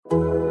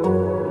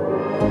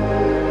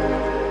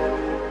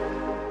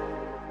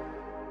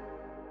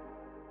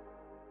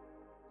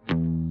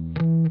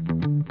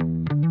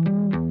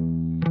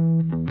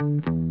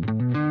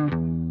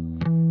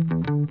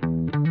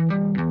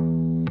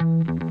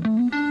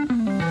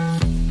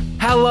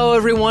Hello,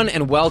 everyone,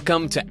 and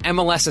welcome to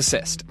MLS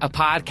Assist, a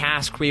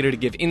podcast created to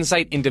give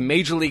insight into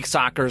Major League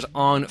Soccer's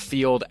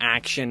on-field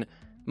action.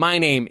 My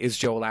name is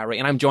Joe Lowry,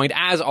 and I'm joined,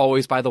 as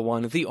always, by the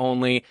one, the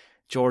only,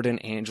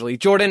 Jordan Angeli.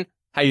 Jordan,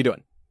 how you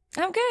doing?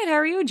 I'm good. How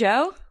are you,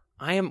 Joe?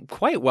 I am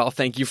quite well,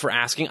 thank you for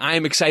asking. I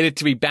am excited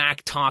to be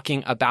back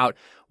talking about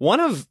one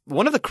of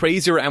the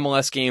crazier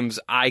MLS games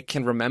I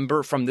can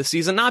remember from this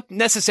season. Not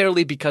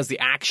necessarily because the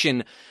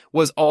action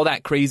was all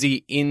that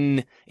crazy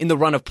in the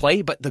run of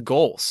play, but the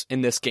goals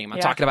in this game. I'm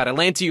talking about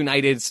Atlanta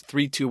United's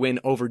 3-2 win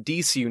over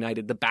DC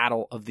United, the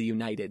battle of the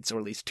Uniteds, or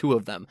at least two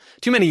of them.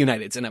 Too many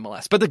Uniteds in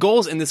MLS. But the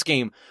goals in this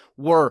game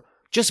were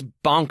just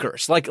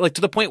bonkers. Like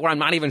to the point where I'm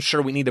not even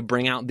sure we need to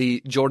bring out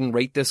the Jordan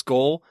rate this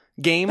goal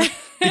game,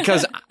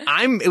 because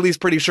I'm at least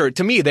pretty sure,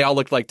 to me, they all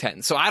looked like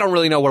 10. So I don't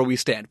really know where we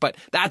stand, but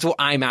that's what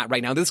I'm at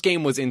right now. This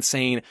game was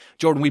insane.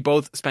 Jordan, we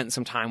both spent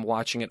some time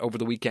watching it over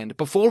the weekend.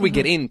 Before we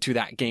get into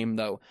that game,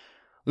 though,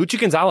 Luchi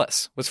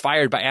Gonzalez was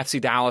fired by FC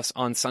Dallas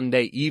on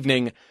Sunday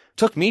evening.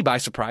 Took me by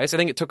surprise. I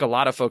think it took a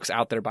lot of folks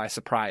out there by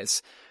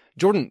surprise.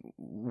 Jordan,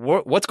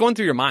 what's going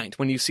through your mind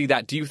when you see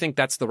that? Do you think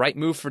that's the right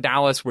move for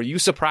Dallas? Were you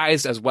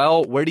surprised as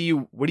well? Where do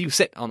you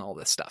sit on all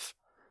this stuff?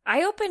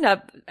 I opened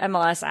up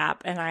MLS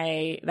app and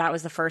that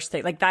was the first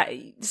thing. Like that,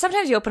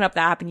 sometimes you open up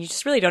the app and you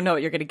just really don't know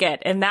what you're going to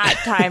get. And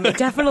that time it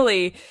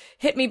definitely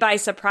hit me by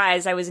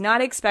surprise. I was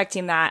not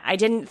expecting that. I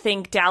didn't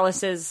think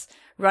Dallas's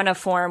run of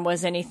form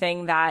was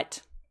anything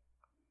that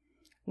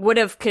would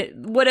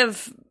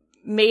have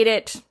made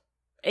it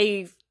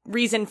a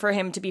reason for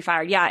him to be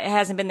fired. Yeah, it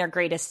hasn't been their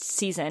greatest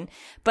season,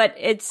 but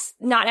it's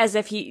not as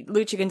if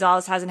Luchi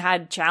Gonzalez hasn't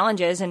had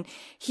challenges, and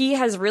he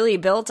has really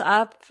built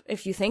up,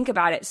 if you think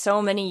about it, so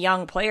many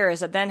young players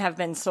that then have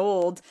been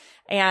sold.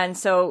 And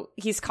so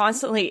he's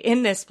constantly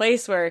in this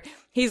place where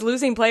he's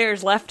losing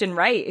players left and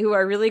right who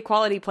are really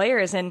quality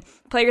players and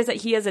players that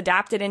he has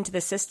adapted into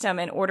the system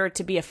in order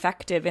to be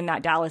effective in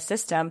that Dallas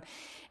system.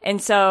 And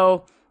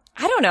so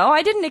I don't know.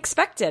 I didn't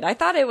expect it. I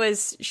thought it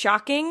was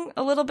shocking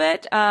a little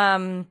bit.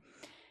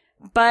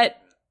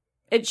 But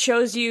it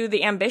shows you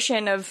the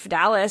ambition of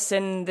Dallas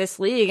in this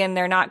league, and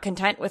they're not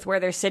content with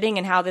where they're sitting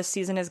and how this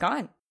season has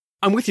gone.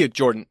 I'm with you,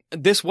 Jordan.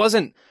 This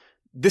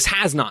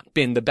has not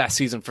been the best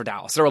season for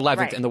Dallas. They're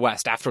 11th in the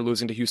West after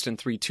losing to Houston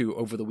 3-2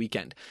 over the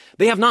weekend.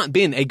 They have not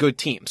been a good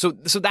team. So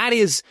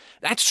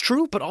that's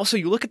true, but also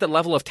you look at the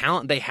level of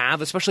talent they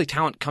have, especially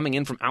talent coming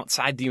in from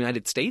outside the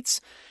United States,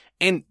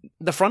 and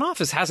the front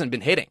office hasn't been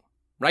hitting.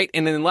 Right?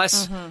 And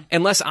unless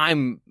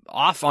I'm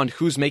off on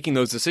who's making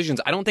those decisions,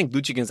 I don't think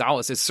Luchi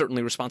Gonzalez is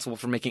certainly responsible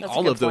for making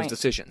all of those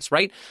decisions,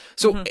 right?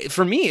 So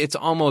for me, it's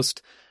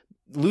almost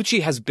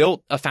Luchi has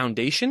built a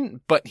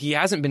foundation, but he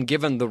hasn't been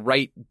given the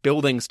right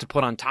buildings to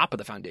put on top of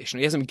the foundation.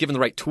 He hasn't been given the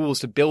right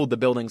tools to build the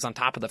buildings on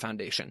top of the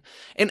foundation.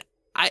 And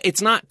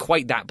it's not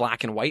quite that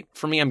black and white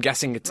for me. I'm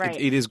guessing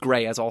it is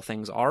gray, as all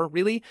things are,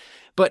 really.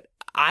 But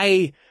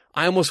I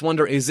almost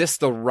wonder, is this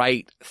the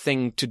right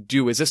thing to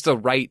do? Is this the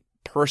right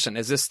person?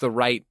 Is this the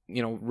right,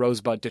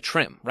 rosebud to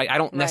trim, right? I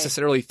don't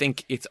necessarily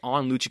think it's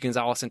on Luchi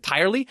Gonzalez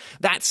entirely.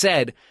 That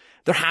said,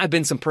 there have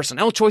been some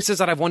personnel choices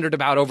that I've wondered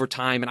about over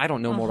time, and I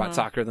don't know more about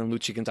soccer than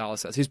Luchi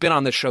Gonzalez does. He's been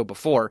on this show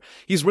before.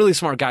 He's a really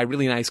smart guy,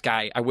 really nice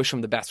guy. I wish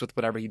him the best with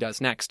whatever he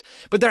does next.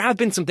 But there have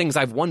been some things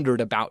I've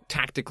wondered about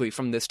tactically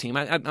from this team.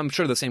 I'm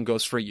sure the same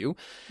goes for you.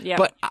 Yep.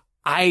 But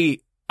I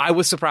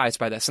was surprised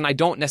by this, and I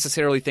don't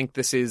necessarily think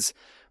this is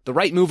the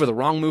right move or the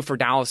wrong move for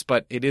Dallas,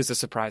 but it is a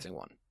surprising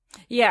one.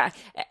 Yeah.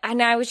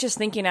 And I was just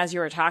thinking as you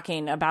were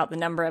talking about the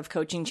number of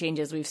coaching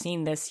changes we've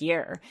seen this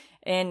year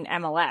in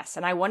MLS.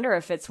 And I wonder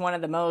if it's one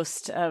of the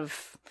most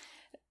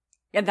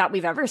that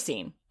we've ever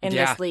seen in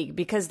this league,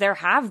 because there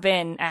have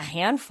been a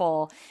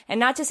handful. And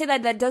not to say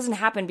that that doesn't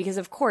happen, because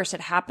of course it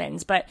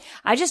happens, but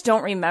I just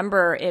don't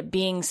remember it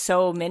being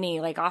so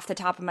many, like off the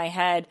top of my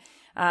head.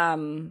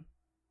 RSL,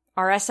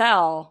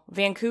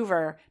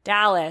 Vancouver,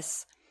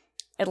 Dallas,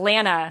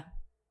 Atlanta,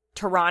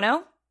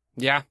 Toronto.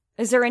 Yeah.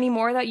 Is there any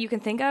more that you can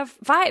think of?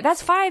 5.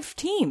 That's 5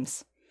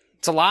 teams.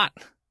 It's a lot.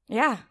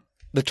 Yeah.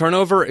 The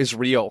turnover is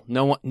real.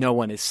 No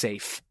one is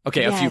safe.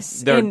 Okay,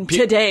 yes, in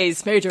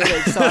today's Major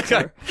League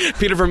Soccer.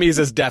 Peter Vermes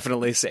is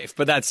definitely safe,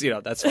 but that's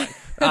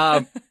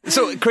fine.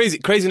 So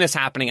craziness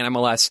happening in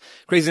MLS,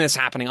 craziness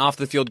happening off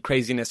the field,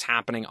 craziness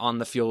happening on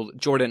the field.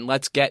 Jordan,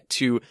 let's get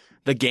to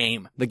the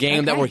game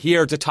that we're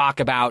here to talk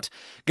about.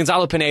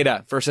 Gonzalo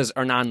Pineda versus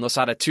Hernan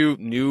Losada, 2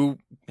 new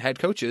head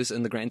coaches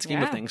in the grand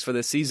scheme of things for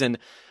this season.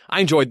 I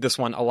enjoyed this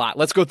one a lot.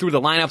 Let's go through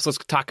the lineups. Let's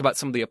talk about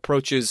some of the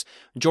approaches.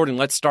 Jordan,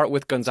 let's start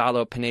with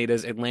Gonzalo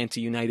Pineda's Atlanta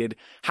United.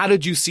 How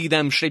did you see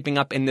them shaping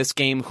up in this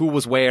game? Who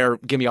was where?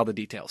 Give me all the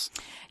details.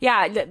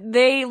 Yeah,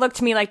 they looked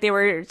to me like they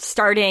were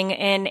starting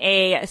in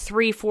a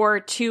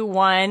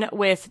 3-4-2-1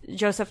 with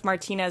Joseph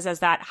Martinez as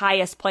that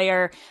highest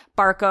player,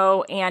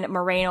 Barco and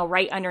Moreno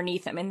right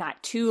underneath them in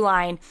that 2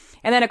 line.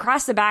 And then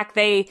across the back,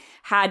 they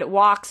had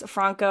Walks,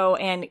 Franco,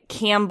 and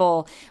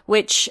Campbell,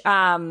 which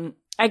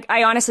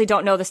I honestly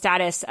don't know the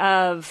status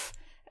of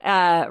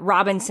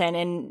Robinson,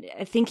 and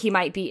I think he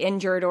might be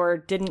injured or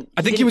didn't.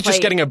 I think he was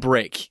just getting a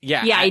break.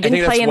 Yeah, he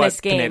didn't play in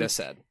this game. Pineda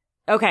said.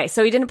 Okay,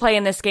 so he didn't play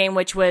in this game,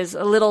 which was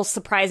a little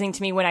surprising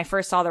to me when I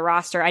first saw the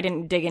roster. I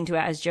didn't dig into it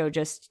as Joe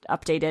just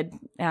updated.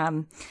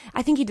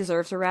 I think he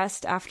deserves a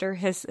rest after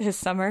his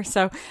summer,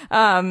 so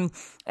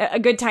a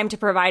good time to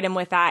provide him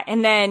with that.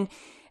 And then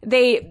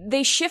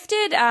they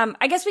shifted.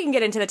 I guess we can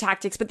get into the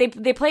tactics, but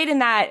they played in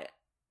that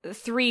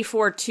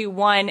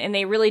 3-4-2-1, and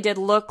they really did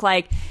look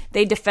like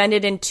they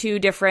defended in two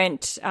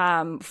different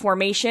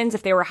formations.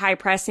 If they were high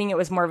pressing, it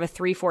was more of a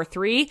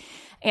 3-4-3.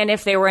 And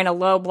if they were in a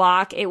low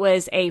block, it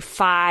was a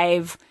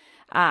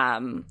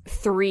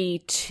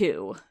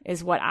 5-3-2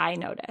 is what I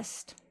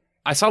noticed.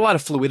 I saw a lot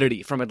of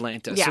fluidity from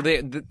Atlanta. Yeah.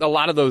 So a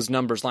lot of those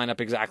numbers line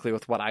up exactly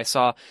with what I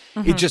saw.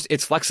 Mm-hmm.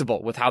 It's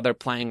flexible with how they're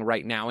playing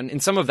right now.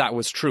 And some of that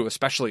was true,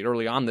 especially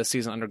early on this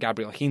season under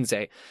Gabriel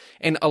Heinze.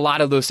 And a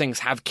lot of those things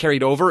have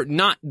carried over,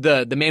 not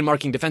the man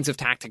marking defensive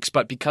tactics,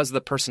 but because of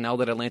the personnel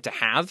that Atlanta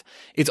have,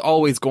 it's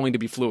always going to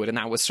be fluid. And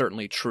that was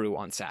certainly true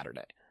on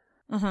Saturday.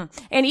 Mm-hmm.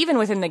 And even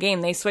within the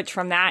game, they switched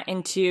from that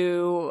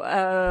into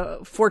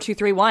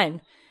 4-2-3-1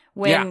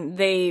 when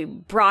they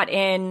brought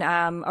in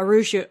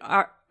Araujo.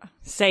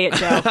 Say it,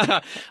 Joe.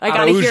 I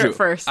gotta hear it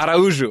first.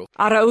 Araujo.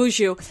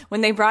 When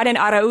they brought in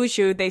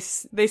Araujo, they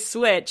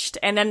switched,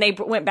 and then they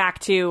went back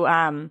to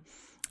a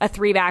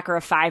 3-back or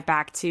a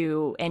 5-back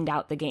to end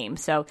out the game.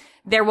 So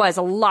there was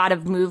a lot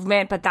of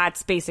movement, but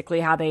that's basically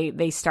how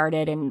they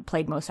started and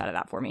played most out of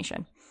that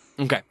formation.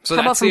 Okay, so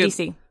how about from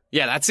DC?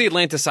 Yeah, that's the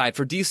Atlanta side.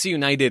 For DC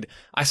United,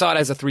 I saw it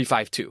as a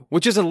 3-5-2,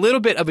 which is a little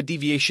bit of a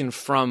deviation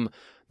from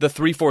the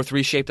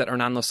 3-4-3 shape that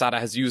Hernan Losada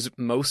has used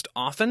most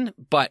often,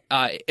 but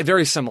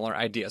very similar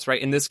ideas,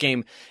 right? In this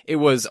game, it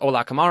was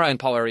Ola Kamara and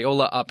Paul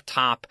Arriola up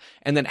top,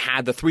 and then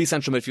had the 3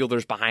 central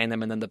midfielders behind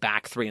them, and then the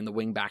back 3 and the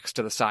wing backs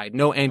to the side.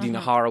 No Andy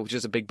Najarro, which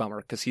is a big bummer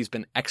because he's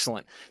been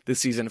excellent this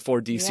season for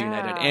DC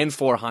United and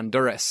for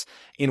Honduras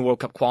in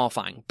World Cup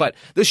qualifying. But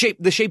the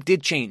shape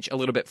did change a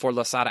little bit for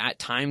Losada at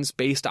times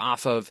based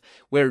off of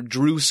where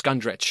Drew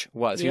Skundrich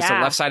was. He was a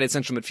left-sided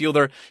central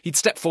midfielder. He'd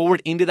step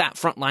forward into that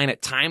front line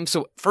at times.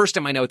 So first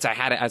in my notes, I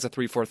had it as a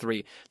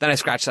 3-4-3. Then I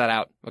scratched that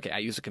out. Okay, I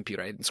used a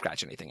computer. I didn't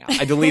scratch anything out.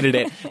 I deleted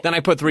it. Then I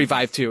put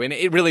 3-5-2. And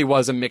it really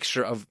was a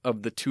mixture of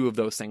the two of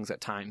those things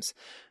at times.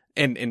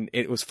 And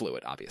it was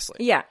fluid, obviously.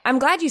 Yeah, I'm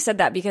glad you said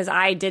that because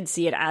I did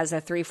see it as a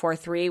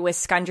 3-4-3 with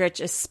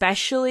Skundrich,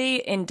 especially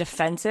in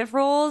defensive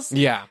roles.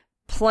 Yeah.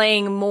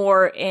 Playing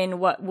more in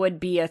what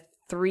would be a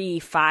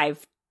 3-5-2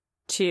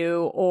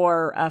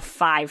 or a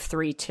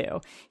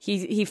 5-3-2.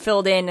 He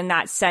filled in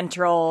that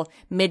central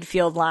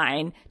midfield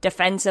line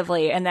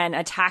defensively, and then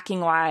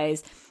attacking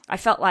wise, I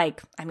felt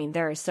like,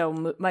 there is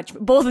so much,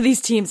 both of these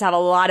teams have a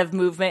lot of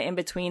movement in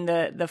between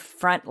the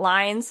front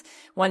lines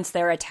once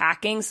they're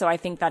attacking. So I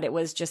think that it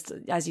was just,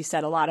 as you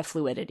said, a lot of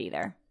fluidity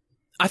there.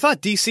 I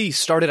thought DC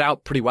started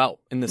out pretty well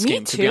in this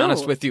game, to be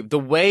honest with you. The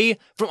way,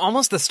 from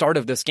almost the start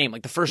of this game,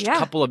 like the first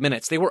couple of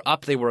minutes, they were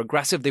up, they were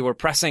aggressive, they were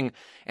pressing,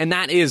 and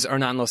that is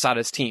Hernan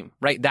Losada's team,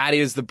 right? That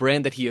is the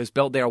brand that he has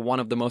built. They are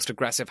one of the most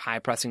aggressive,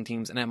 high-pressing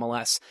teams in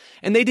MLS,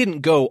 and they didn't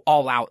go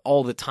all out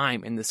all the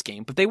time in this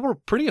game, but they were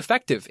pretty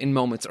effective in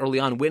moments early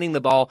on, winning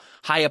the ball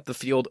high up the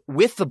field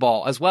with the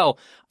ball as well.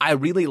 I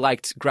really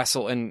liked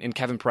Gressel and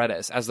Kevin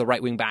Paredes as the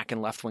right wing back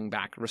and left wing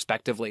back,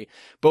 respectively.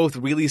 Both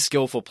really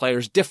skillful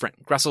players,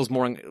 different. Gressel's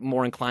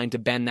more inclined to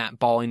bend that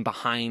ball in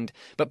behind,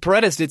 but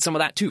Paredes did some of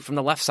that too from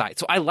the left side.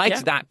 So I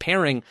liked that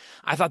pairing.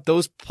 I thought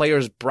those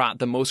players brought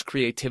the most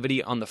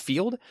creativity on the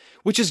field,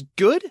 which is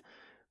good,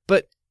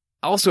 but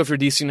also if you're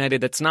DC United,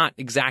 that's not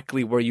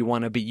exactly where you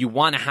want to be. You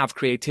want to have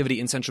creativity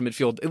in central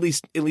midfield,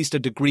 at least a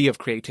degree of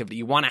creativity.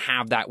 You want to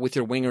have that with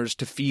your wingers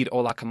to feed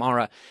Ola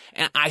Kamara.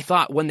 And I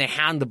thought when they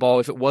had the ball,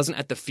 if it wasn't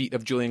at the feet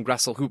of Julian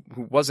Gressel, who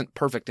wasn't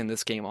perfect in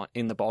this game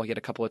in the ball, he had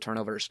a couple of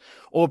turnovers,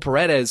 or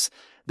Paredes,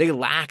 they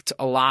lacked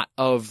a lot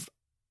of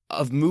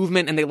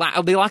movement, and they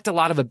lacked a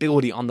lot of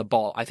ability on the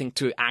ball, I think,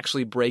 to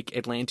actually break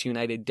Atlanta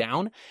United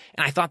down.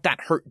 And I thought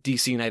that hurt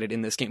DC United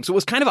in this game. So it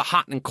was kind of a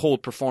hot and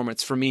cold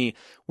performance for me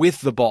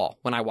with the ball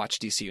when I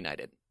watched DC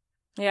United.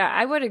 Yeah,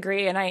 I would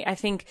agree. And I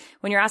think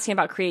when you're asking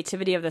about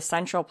creativity of the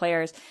central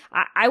players,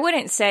 I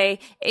wouldn't say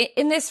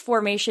in this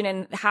formation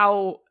and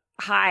how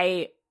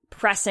high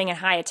pressing and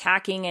high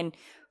attacking and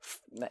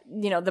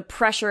the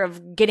pressure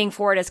of getting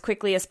forward as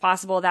quickly as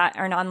possible that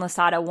Hernan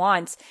Losada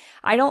wants.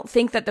 I don't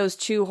think that those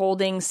two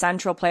holding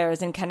central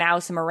players in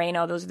Canaus and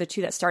Moreno, those are the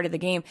two that started the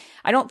game.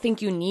 I don't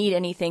think you need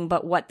anything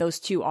but what those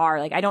two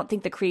are. Like, I don't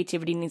think the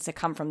creativity needs to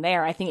come from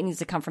there. I think it needs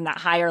to come from that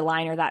higher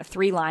line or that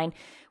 3 line,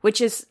 which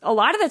is a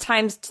lot of the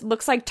times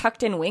looks like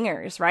tucked in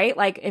wingers, right?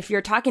 Like if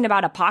you're talking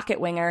about a pocket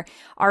winger,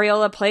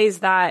 Arriola plays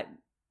that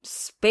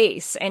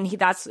space and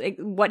that's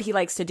what he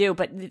likes to do,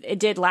 but it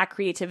did lack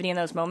creativity in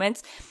those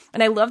moments.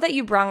 And I love that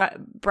you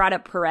brought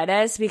up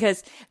Paredes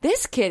because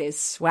this kid is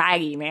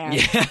swaggy, man.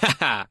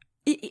 Yeah.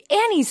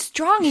 And he's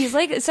strong. He's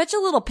like such a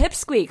little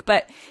pipsqueak,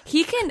 but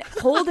he can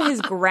hold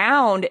his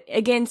ground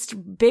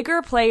against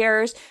bigger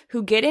players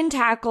who get in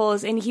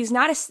tackles, and he's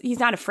not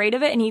afraid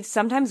of it, and he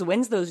sometimes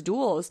wins those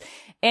duels.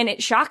 And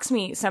it shocks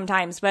me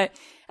sometimes, but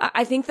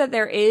I think that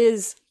there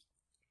is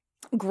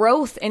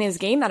growth in his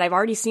game that I've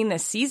already seen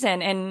this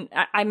season. And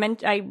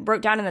I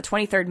wrote down in the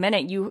 23rd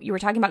minute, you were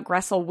talking about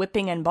Gressel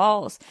whipping in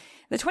balls.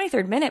 The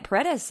 23rd minute,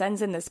 Paredes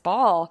sends in this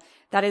ball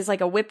that is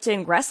like a whipped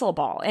in Gressel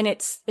ball. And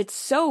it's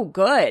so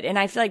good. And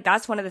I feel like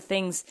that's one of the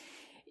things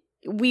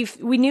we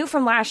knew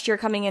from last year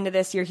coming into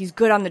this year. He's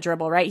good on the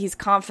dribble, right? He's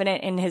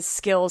confident in his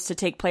skills to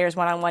take players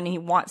one-on-one, and he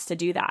wants to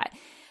do that.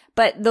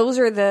 But those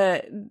are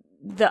the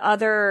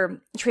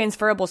other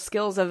transferable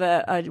skills of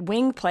a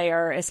wing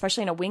player,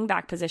 especially in a wing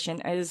back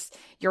position, is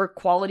your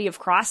quality of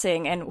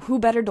crossing. And who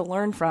better to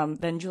learn from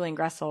than Julian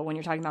Gressel when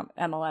you're talking about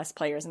MLS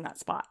players in that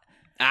spot?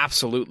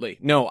 Absolutely.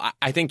 No,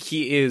 I think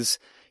he's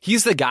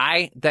the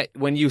guy that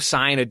when you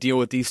sign a deal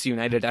with DC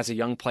United as a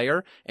young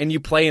player and you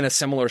play in a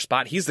similar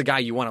spot, he's the guy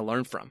you want to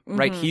learn from,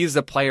 right? Mm-hmm. He's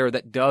the player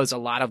that does a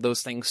lot of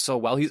those things so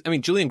well.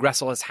 Julian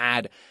Gressel has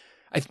had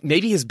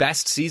maybe his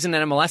best season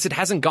in MLS. It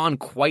hasn't gone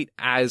quite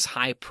as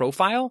high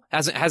profile,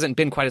 hasn't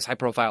been quite as high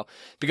profile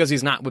because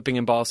he's not whipping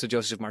in balls to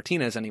Joseph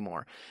Martinez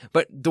anymore.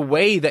 But the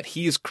way that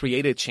he's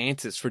created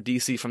chances for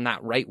DC from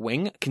that right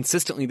wing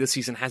consistently this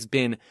season has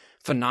been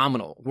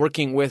phenomenal.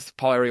 Working with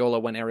Paul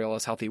Arriola when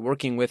Arriola's healthy,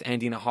 working with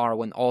Andy Najar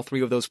when all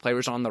three of those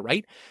players are on the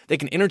right, they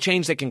can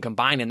interchange, they can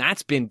combine, and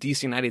that's been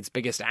DC United's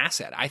biggest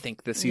asset, I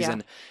think, this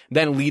season,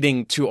 then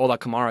leading to Ola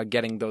Kamara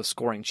getting those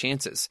scoring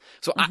chances.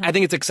 So I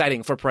think it's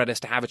exciting for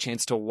Paredes to have a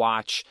chance to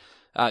watch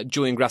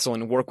Julian Gressel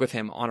and work with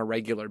him on a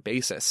regular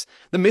basis.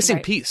 The missing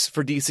piece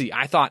for DC,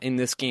 I thought, in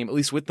this game, at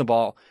least with the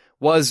ball,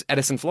 was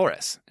Edison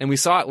Flores. And we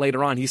saw it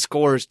later on. He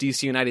scores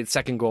DC United's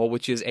second goal,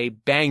 which is a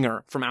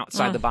banger from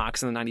outside the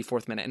box in the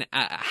 94th minute. And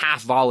a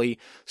half volley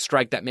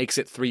strike that makes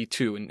it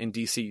 3-2. And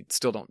DC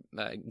still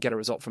don't get a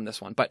result from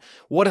this one. But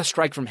what a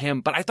strike from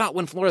him. But I thought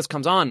when Flores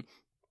comes on,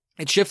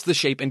 it shifts the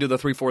shape into the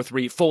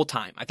 3-4-3 full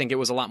time. I think it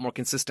was a lot more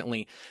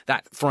consistently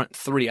that front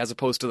three as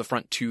opposed to the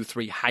front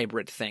 2-3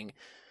 hybrid thing.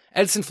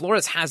 Edison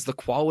Flores has the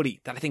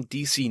quality that I think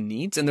DC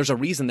needs, and there's a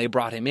reason they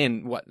brought him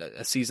in,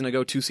 a season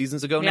ago, 2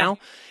 seasons ago now?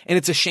 And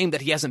it's a shame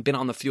that he hasn't been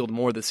on the field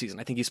more this season.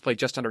 I think he's played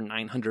just under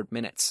 900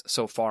 minutes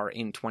so far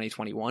in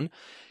 2021.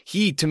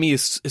 He, to me,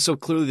 is so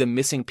clearly the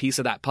missing piece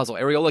of that puzzle.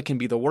 Arriola can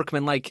be the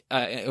workman-like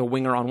a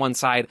winger on one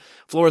side.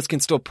 Flores can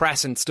still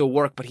press and still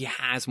work, but he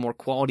has more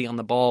quality on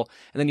the ball.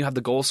 And then you have the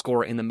goal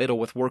scorer in the middle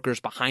with workers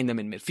behind them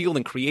in midfield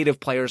and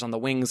creative players on the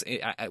wings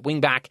at wing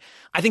back.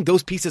 I think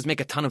those pieces make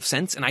a ton of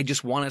sense, and I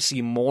just want to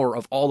see more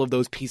of all of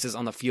those pieces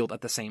on the field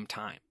at the same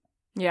time.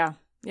 Yeah.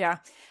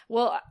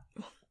 Well,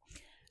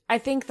 I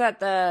think that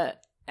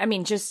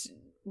just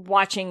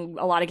watching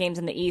a lot of games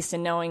in the East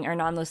and knowing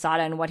Hernan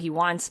Losada and what he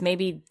wants,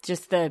 maybe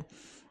just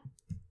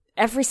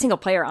every single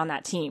player on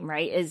that team,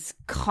 right, is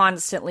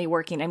constantly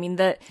working. I mean,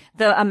 the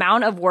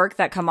amount of work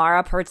that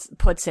Kamara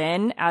puts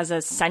in as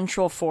a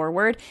central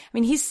forward, I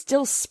mean, he's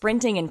still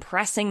sprinting and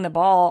pressing the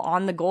ball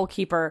on the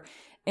goalkeeper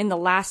in the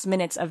last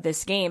minutes of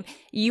this game.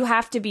 You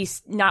have to be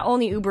not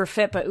only uber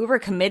fit, but uber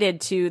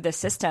committed to the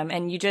system.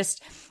 And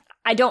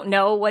I don't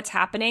know what's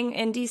happening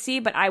in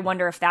DC, but I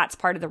wonder if that's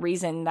part of the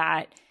reason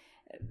that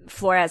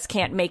Flores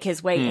can't make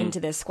his way into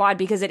this squad,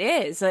 because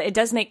it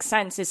does make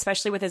sense,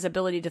 especially with his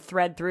ability to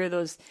thread through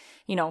those,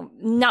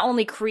 not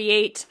only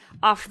create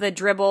off the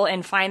dribble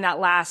and find that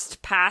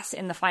last pass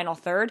in the final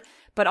third,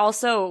 but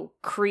also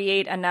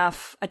create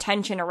enough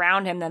attention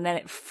around him, and then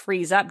it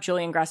frees up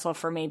Julian Gressel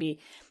for maybe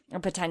a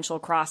potential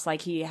cross,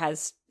 like he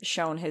has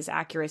shown his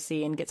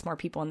accuracy and gets more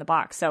people in the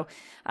box. So,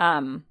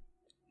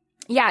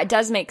 it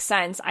does make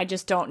sense. I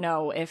just don't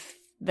know if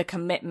the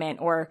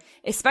commitment, or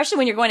especially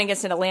when you're going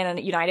against an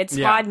Atlanta United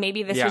squad,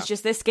 maybe this was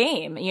just this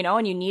game,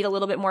 and you need a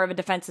little bit more of a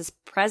defensive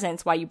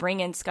presence while you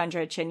bring in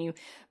Skundrich and you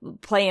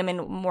play him in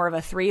more of a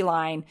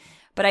 3-line.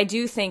 But I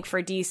do think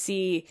for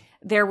DC,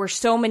 there were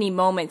so many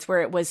moments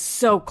where it was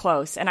so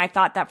close. And I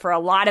thought that for a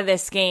lot of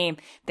this game,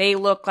 they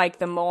looked like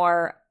they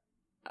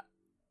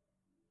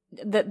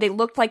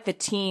looked like the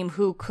team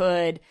who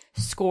could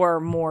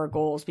score more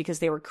goals because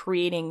they were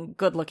creating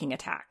good-looking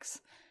attacks.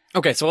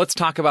 Okay, so let's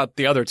talk about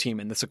the other team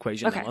in this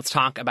equation. Okay. Now. Let's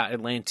talk about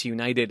Atlanta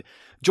United.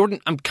 Jordan,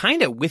 I'm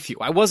kind of with you.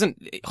 I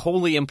wasn't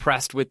wholly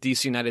impressed with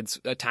DC United's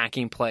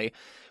attacking play,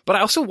 but I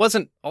also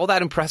wasn't all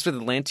that impressed with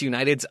Atlanta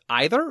United's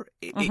either,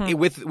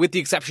 with the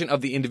exception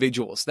of the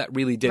individuals that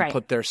really did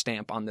put their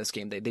stamp on this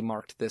game. They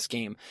marked this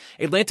game.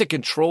 Atlanta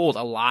controlled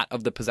a lot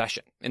of the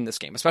possession in this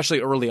game, especially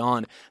early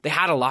on. They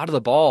had a lot of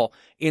the ball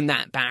in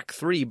that back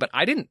three, but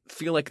I didn't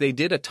feel like they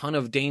did a ton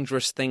of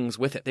dangerous things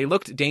with it. They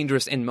looked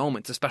dangerous in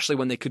moments, especially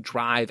when they could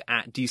drive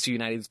at DC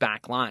United's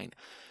back line.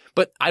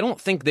 But I don't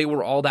think they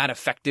were all that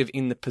effective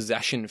in the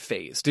possession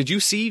phase. Did you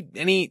see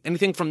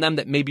anything from them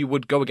that maybe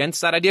would go against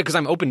that idea? Because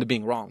I'm open to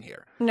being wrong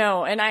here.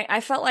 No, and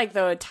I felt like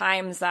the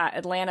times that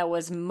Atlanta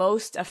was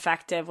most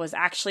effective was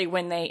actually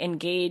when they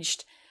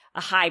engaged a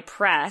high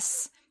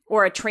press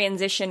or a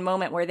transition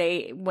moment where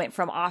they went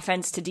from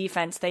offense to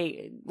defense.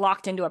 They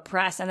locked into a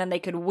press and then they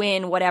could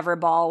win whatever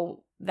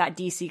ball that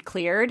DC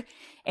cleared.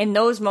 In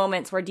those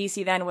moments where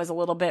DC then was a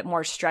little bit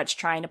more stretched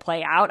trying to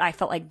play out, I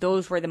felt like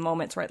those were the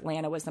moments where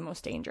Atlanta was the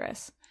most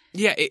dangerous.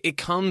 Yeah, it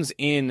comes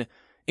in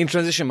In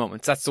transition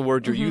moments, that's the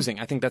word you're using.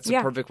 I think that's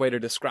the perfect way to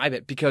describe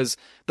it, because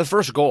the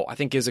first goal, I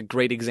think, is a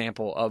great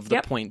example of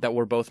the point that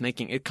we're both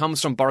making. It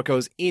comes from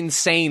Barco's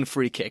insane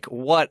free kick.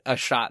 What a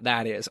shot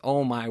that is.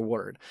 Oh my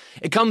word.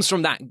 It comes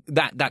from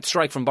that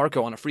strike from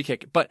Barco on a free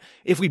kick. But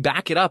if we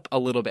back it up a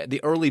little bit,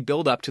 the early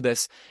build up to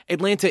this,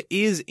 Atlanta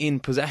is in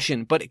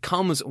possession, but it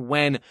comes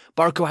when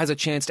Barco has a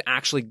chance to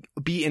actually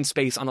be in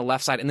space on the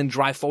left side and then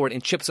drive forward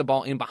and chips a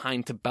ball in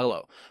behind to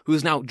Bello,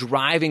 who's now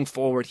driving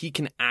forward. He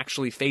can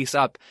actually face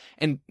up,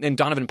 and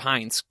Donovan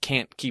Pines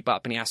can't keep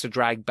up, and he has to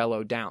drag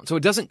Bello down. So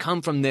it doesn't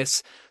come from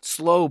this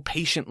slow,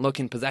 patient look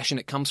in possession.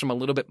 It comes from a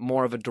little bit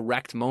more of a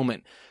direct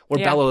moment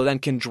where Bello then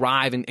can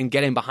drive and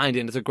get in behind it.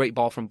 And it's a great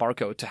ball from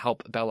Barco to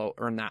help Bello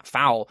earn that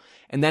foul.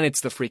 And then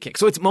it's the free kick.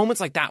 So it's moments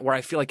like that where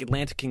I feel like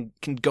Atlanta can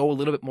go a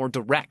little bit more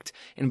direct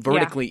and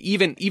vertically,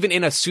 even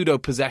in a pseudo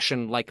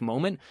possession like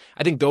moment.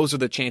 I think those are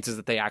the chances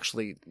that they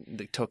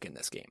took in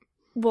this game.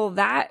 Well,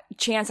 that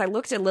chance, I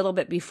looked a little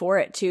bit before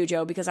it too,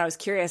 Joe, because I was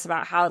curious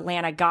about how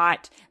Atlanta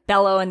got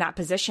Bello in that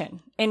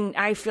position. And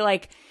I feel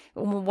like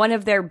one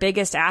of their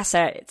biggest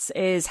assets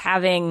is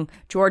having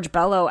George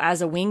Bello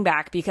as a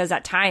wingback, because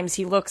at times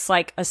he looks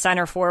like a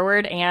center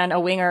forward and a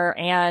winger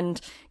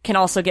and can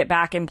also get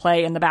back and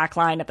play in the back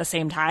line at the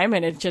same time.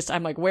 And it's just,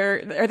 I'm like,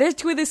 where are there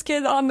two of these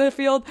kids on the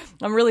field?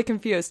 I'm really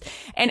confused.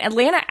 And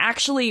Atlanta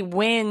actually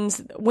win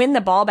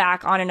the ball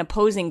back on an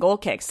opposing goal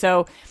kick.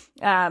 So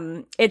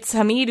it's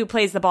Hamid who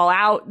plays the ball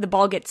out. The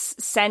ball gets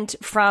sent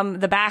from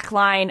the back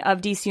line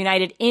of DC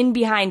United in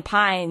behind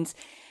Pines.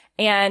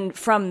 And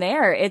from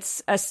there,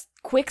 it's a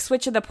quick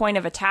switch of the point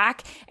of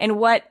attack. And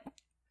what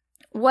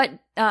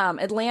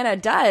Atlanta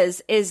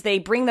does is they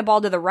bring the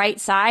ball to the right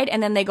side,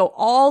 and then they go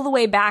all the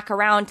way back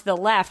around to the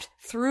left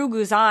through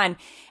Guzan.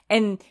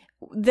 And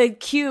the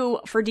cue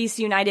for DC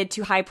United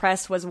to high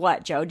press was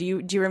what, Joe? Do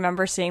you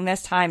remember seeing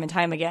this time and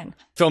time again?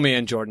 Fill me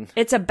in, Jordan.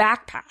 It's a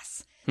back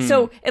pass.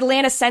 So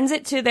Atlanta sends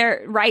it to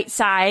their right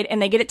side,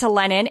 and they get it to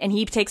Lennon, and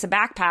he takes a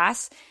back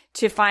pass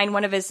to find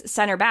one of his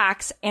center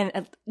backs,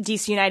 and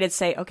DC United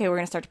say, okay, we're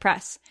going to start to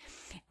press.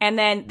 And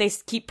then they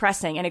keep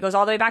pressing, and it goes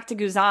all the way back to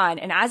Guzan.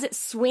 And as it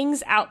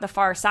swings out the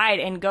far side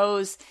and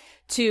goes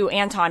to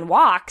Anton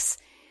Walks,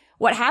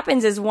 what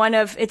happens is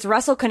it's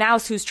Russell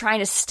Knaus who's trying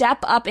to step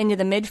up into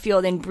the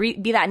midfield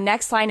and be that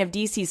next line of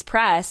DC's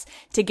press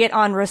to get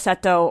on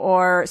Rossetto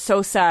or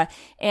Sosa.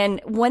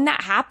 And when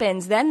that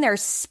happens, then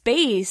there's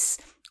space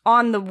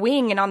on the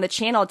wing and on the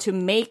channel to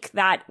make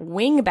that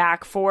wing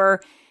back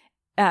for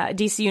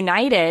DC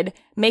United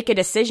make a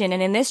decision.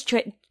 And in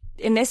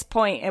this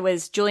point, it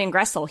was Julian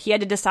Gressel. He had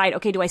to decide,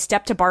 okay, do I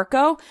step to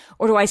Barco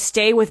or do I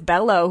stay with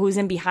Bello, who's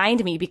in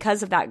behind me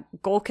because of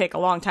that goal kick a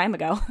long time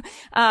ago,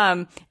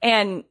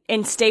 and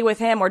stay with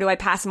him, or do I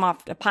pass him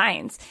off to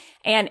Pines?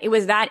 And it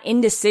was that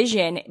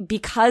indecision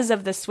because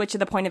of the switch of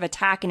the point of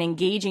attack and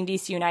engaging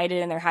DC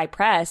United in their high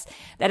press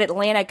that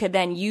Atlanta could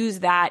then use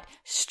that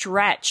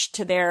stretch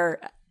to their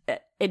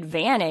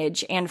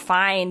advantage and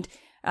find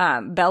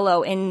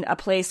Bello in a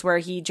place where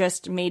he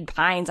just made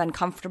Pines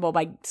uncomfortable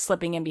by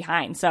slipping in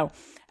behind. So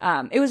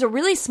it was a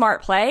really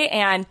smart play,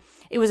 and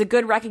it was a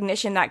good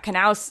recognition that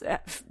Knaus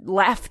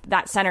left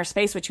that center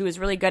space, which he was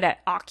really good at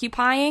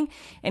occupying.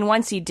 And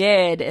once he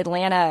did,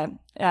 Atlanta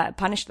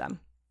punished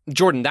them.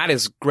 Jordan, that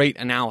is great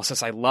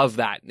analysis. I love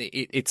that.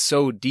 It's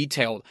so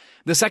detailed.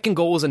 The second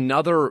goal is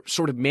another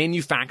sort of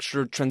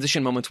manufactured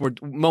transition moment where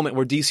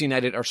DC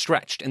United are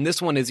stretched. And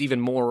this one is even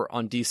more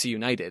on DC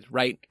United,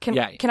 right? Can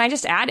I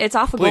just add? It's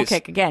off a goal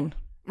kick again.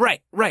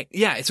 Right.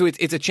 Yeah. So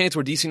it's a chance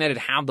where DC United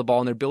have the ball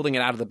and they're building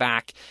it out of the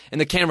back, and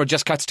the camera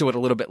just cuts to it a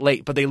little bit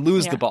late, but they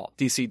lose the ball.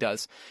 DC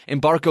does.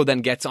 And Barco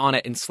then gets on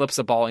it and slips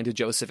the ball into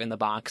Joseph in the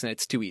box, and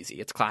it's too easy.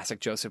 It's classic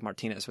Joseph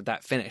Martinez with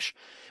that finish.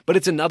 But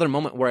it's another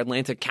moment where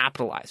Atlanta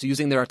capitalized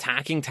using their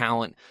attacking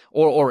talent,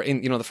 or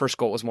in, the first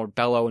goal was more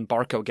Bello and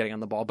Barco getting on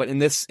the ball. But in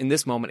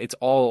this moment, it's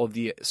all of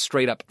the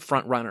straight up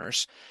front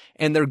runners,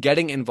 and they're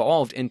getting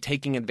involved in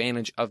taking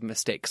advantage of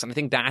mistakes. And I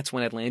think that's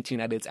when Atlanta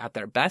United's at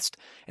their best.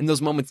 And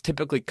those moments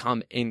typically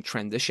come in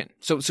transition.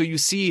 So you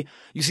see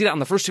that on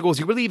the first two goals.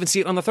 You really even see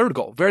it on the third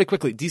goal very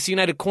quickly. DC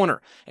United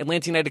corner,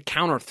 Atlanta United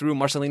counter through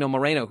Marcelino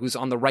Moreno, who's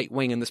on the right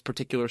wing in this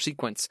particular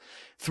sequence.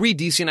 3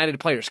 DC United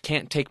players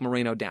can't take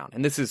Moreno down.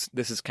 And this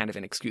is kind of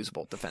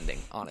inexcusable defending,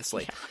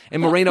 honestly.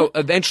 And Moreno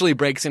eventually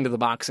breaks into the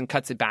box and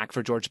cuts it back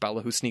for George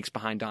Bello, who sneaks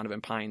behind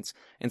Donovan Pines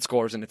and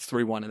scores, and it's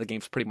 3-1, and the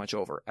game's pretty much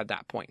over at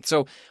that point.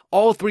 So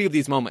all 3 of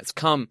these moments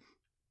come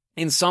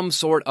in some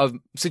sort of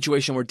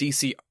situation where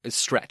DC is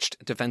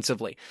stretched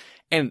defensively.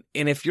 And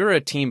if you're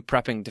a team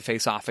prepping to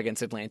face off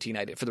against Atlanta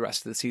United for the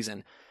rest of the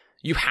season,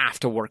 you have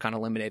to work on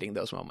eliminating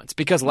those moments.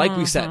 Because like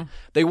we said,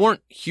 they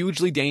weren't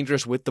hugely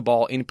dangerous with the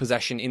ball in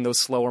possession in those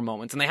slower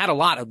moments. And they had a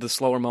lot of the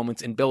slower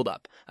moments in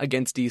build-up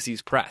against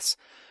DC's press.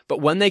 But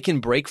when they can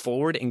break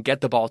forward and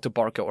get the ball to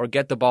Barco or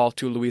get the ball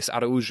to Luis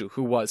Araujo,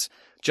 who was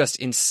just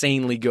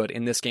insanely good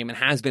in this game and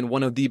has been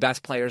one of the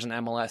best players in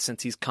MLS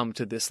since he's come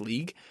to this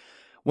league,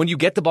 when you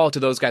get the ball to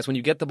those guys, when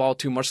you get the ball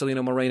to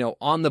Marcelino Moreno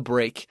on the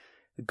break,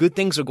 good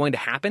things are going to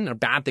happen or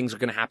bad things are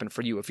going to happen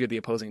for you if you're the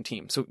opposing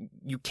team. So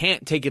you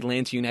can't take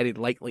Atlanta United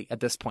lightly at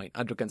this point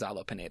under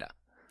Gonzalo Pineda.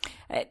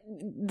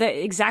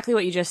 Exactly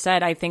what you just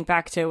said. I think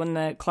back to when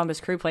the Columbus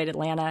Crew played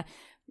Atlanta.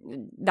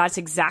 That's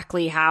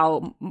exactly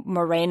how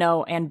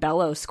Moreno and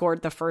Bello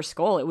scored the first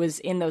goal. It was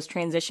in those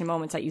transition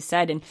moments that you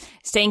said, and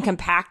staying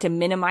compact and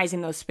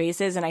minimizing those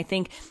spaces. And I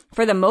think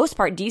for the most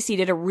part, DC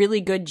did a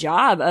really good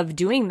job of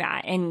doing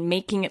that and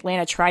making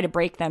Atlanta try to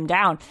break them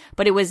down.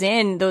 But it was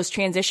in those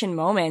transition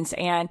moments,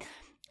 and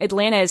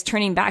Atlanta is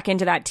turning back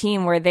into that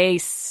team where they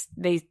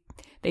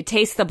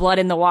taste the blood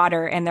in the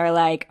water and they're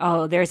like,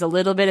 oh, there's a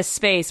little bit of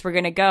space. We're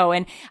going to go.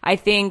 And I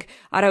think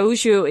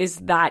Araujo is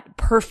that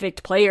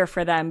perfect player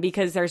for them,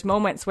 because there's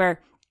moments where,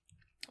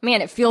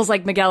 man, it feels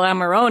like Miguel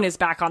Almirón is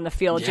back on the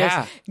field,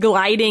 just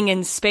gliding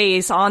in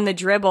space on the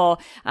dribble,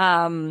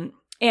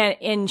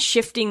 and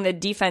shifting the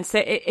defense.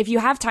 If you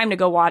have time to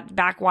go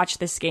watch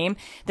this game,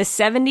 the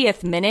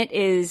 70th minute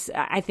is,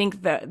 I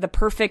think, the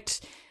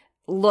perfect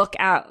look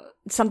at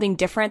something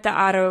different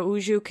that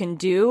Araujo can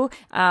do,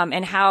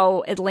 and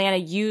how Atlanta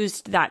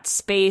used that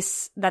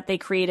space that they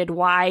created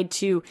wide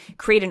to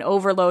create an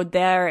overload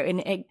there.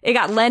 And it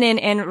got Lennon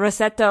and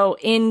Rossetto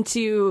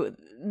into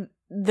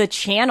the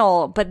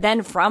channel, but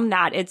then from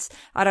that, it's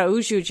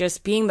Araujo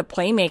just being the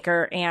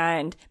playmaker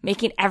and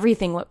making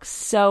everything look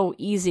so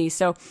easy.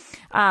 So,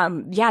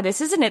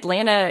 this is an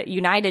Atlanta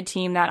United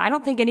team that I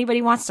don't think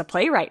anybody wants to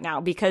play right now,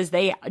 because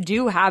they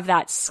do have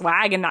that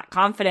swag and that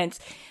confidence,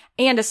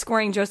 and a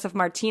scoring Joseph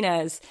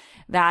Martinez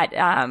that,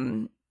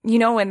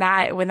 when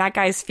that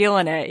guy's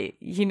feeling it,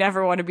 you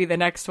never want to be the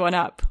next one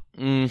up.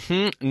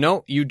 Mm-hmm.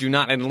 No, you do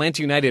not. And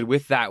Atlanta United,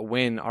 with that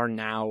win, are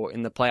now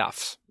in the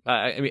playoffs.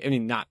 I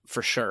mean, not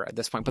for sure at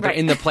this point, but they're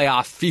in the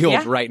playoff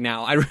field right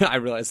now. I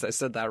realized I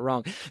said that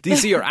wrong.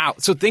 DC are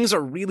out. So things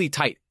are really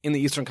tight in the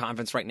Eastern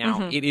Conference right now.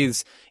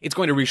 Mm-hmm. It's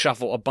going to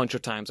reshuffle a bunch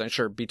of times, I'm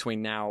sure,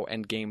 between now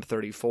and game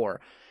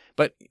 34.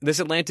 But this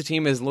Atlanta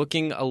team is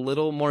looking a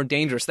little more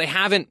dangerous.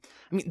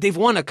 They've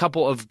won a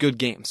couple of good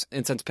games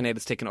since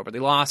Pineda's taken over. They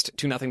lost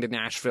 2-0 to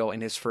Nashville in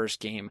his first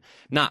game.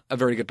 Not a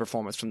very good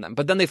performance from them.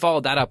 But then they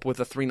followed that up with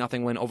a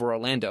 3-0 win over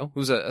Orlando,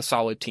 who's a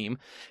solid team.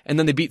 And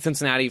then they beat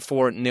Cincinnati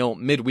 4-0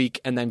 midweek,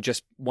 and then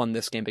just won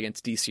this game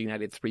against DC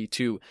United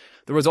 3-2.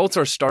 The results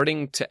are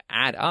starting to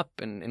add up,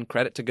 and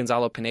credit to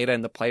Gonzalo Pineda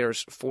and the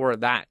players for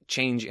that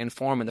change in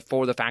form and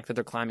for the fact that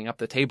they're climbing up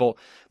the table.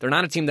 They're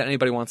not a team that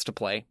anybody wants to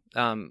play.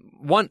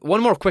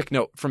 One more quick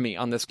note from me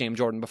on this game,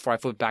 Jordan, before I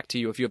flip back to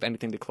you, if you have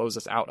anything to close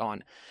us out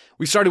on.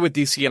 We started with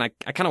DC, and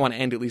I kind of want to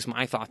end at least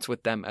my thoughts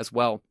with them as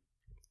well.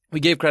 We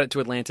gave credit to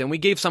Atlanta, and we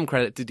gave some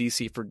credit to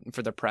DC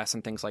for their press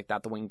and things like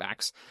that, the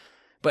wingbacks.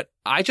 But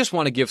I just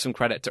want to give some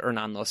credit to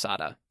Hernan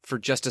Losada for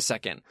just a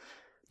second.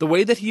 The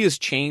way that he has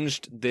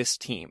changed this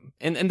team,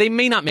 and they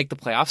may not make the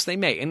playoffs, they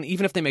may, and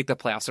even if they make the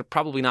playoffs, they're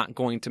probably not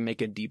going to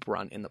make a deep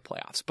run in the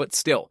playoffs, but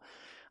still,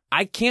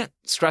 I can't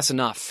stress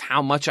enough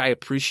how much I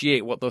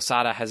appreciate what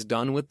Losada has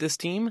done with this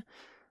team.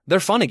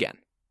 They're fun again.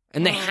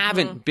 And they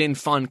haven't been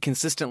fun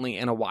consistently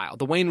in a while.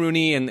 The Wayne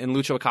Rooney and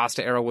Lucho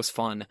Acosta era was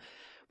fun.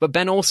 But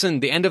Ben Olsen,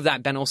 the end of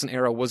that Ben Olsen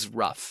era was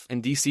rough.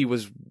 And DC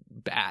was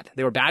bad.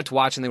 They were bad to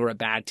watch, and they were a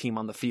bad team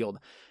on the field.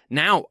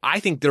 Now, I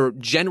think they're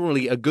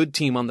generally a good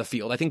team on the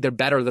field. I think they're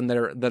better than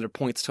their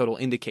points total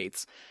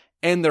indicates.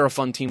 And they're a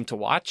fun team to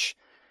watch.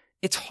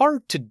 It's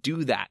hard to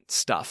do that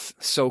stuff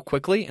so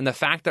quickly, and the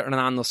fact that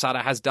Hernan Losada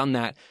has done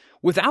that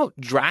without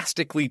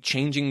drastically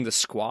changing the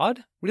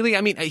squad, really,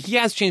 I mean, he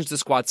has changed the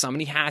squad some,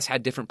 and he has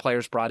had different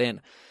players brought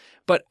in,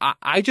 but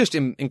I just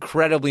am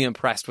incredibly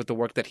impressed with the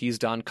work that he's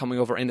done coming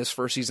over in his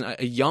first season,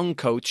 a young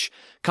coach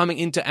coming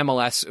into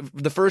MLS,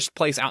 the first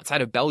place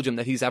outside of Belgium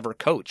that he's ever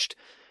coached.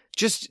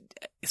 Just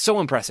so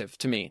impressive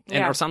to me.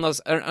 And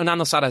Hernan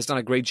Losada has done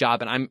a great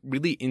job, and I'm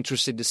really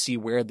interested to see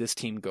where this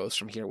team goes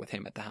from here with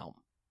him at the helm.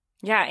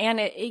 Yeah, and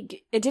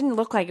it didn't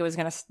look like it was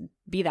going to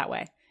be that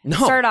way. No.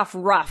 It started off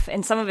rough,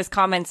 and some of his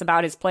comments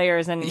about his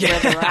players and where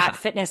they were at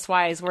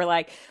fitness-wise were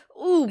like,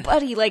 ooh,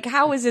 buddy, like,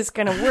 how is this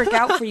going to work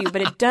out for you?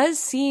 But it does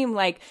seem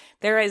like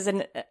there is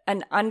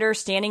an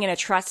understanding and a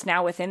trust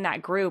now within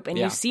that group, and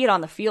you see it on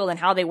the field and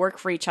how they work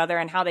for each other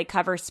and how they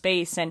cover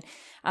space, and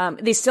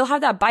they still have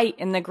that bite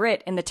and the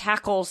grit and the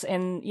tackles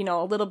and,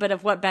 a little bit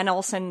of what Ben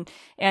Olsen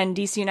and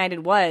DC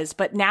United was,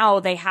 but now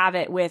they have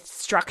it with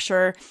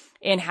structure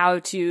in how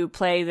to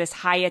play this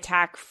high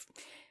attack,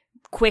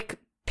 quick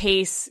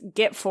pace,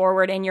 get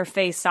forward in your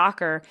face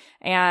soccer.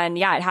 And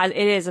it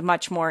is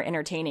much more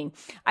entertaining.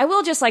 I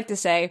will just like to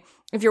say,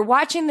 if you're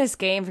watching this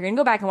game, if you're going to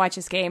go back and watch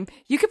this game,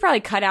 you could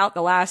probably cut out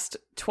the last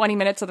 20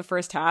 minutes of the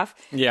first half.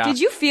 Yeah. Did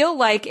you feel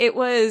like it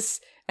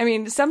was,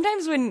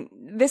 sometimes when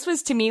this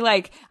was, to me,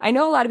 like, I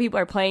know a lot of people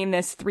are playing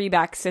this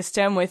 3-back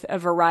system with a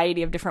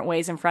variety of different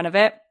ways in front of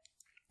it.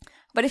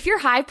 But if you're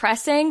high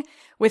pressing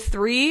with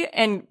 3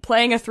 and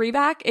playing a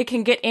 3-back, it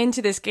can get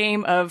into this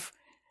game of,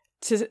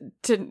 to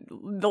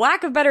the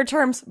lack of better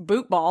terms,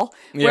 boot ball,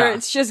 where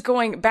it's just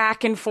going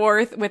back and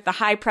forth with the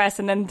high press,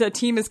 and then the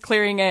team is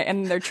clearing it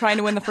and they're trying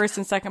to win the first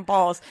and second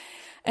balls.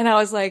 And I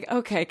was like,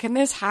 okay, can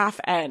this half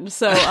end?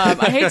 So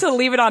I hate to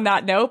leave it on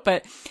that note,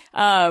 but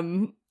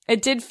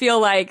it did feel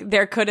like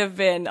there could have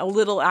been a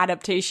little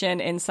adaptation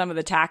in some of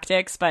the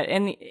tactics. But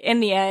in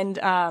the end,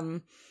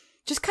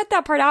 just cut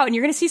that part out and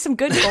you're going to see some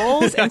good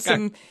goals and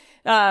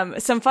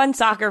some fun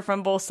soccer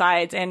from both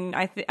sides. And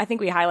I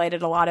think we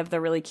highlighted a lot of the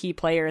really key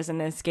players in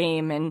this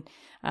game. And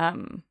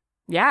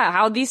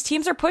how these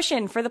teams are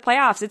pushing for the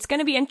playoffs. It's going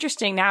to be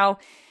interesting now.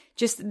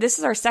 Just this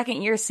is our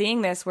second year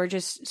seeing this. We're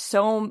just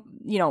so,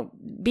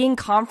 being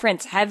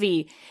conference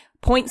heavy.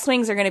 Point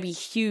swings are going to be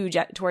huge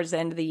towards the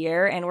end of the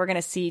year. And we're going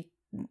to see,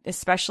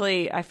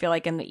 especially I feel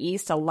like in the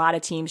East, a lot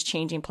of teams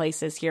changing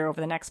places here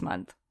over the next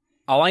month.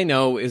 All I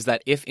know is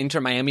that if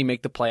Inter Miami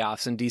make the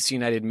playoffs and DC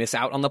United miss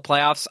out on the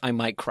playoffs, I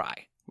might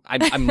cry.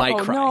 I might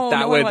cry. No,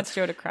 no one wants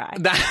Joe to cry.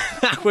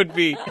 That would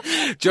be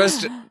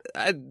just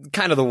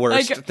kind of the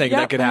worst thing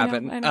that could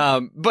happen. I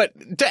know.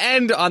 But to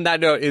end on that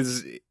note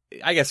is,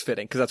 I guess,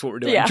 fitting because that's what we're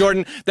doing. Yeah.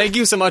 Jordan, thank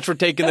you so much for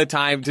taking the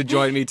time to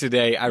join me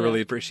today. I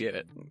really appreciate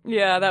it.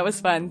 Yeah, that was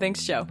fun.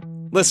 Thanks, Joe.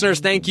 Listeners,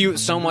 thank you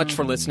so much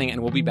for listening,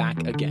 and we'll be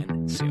back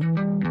again soon.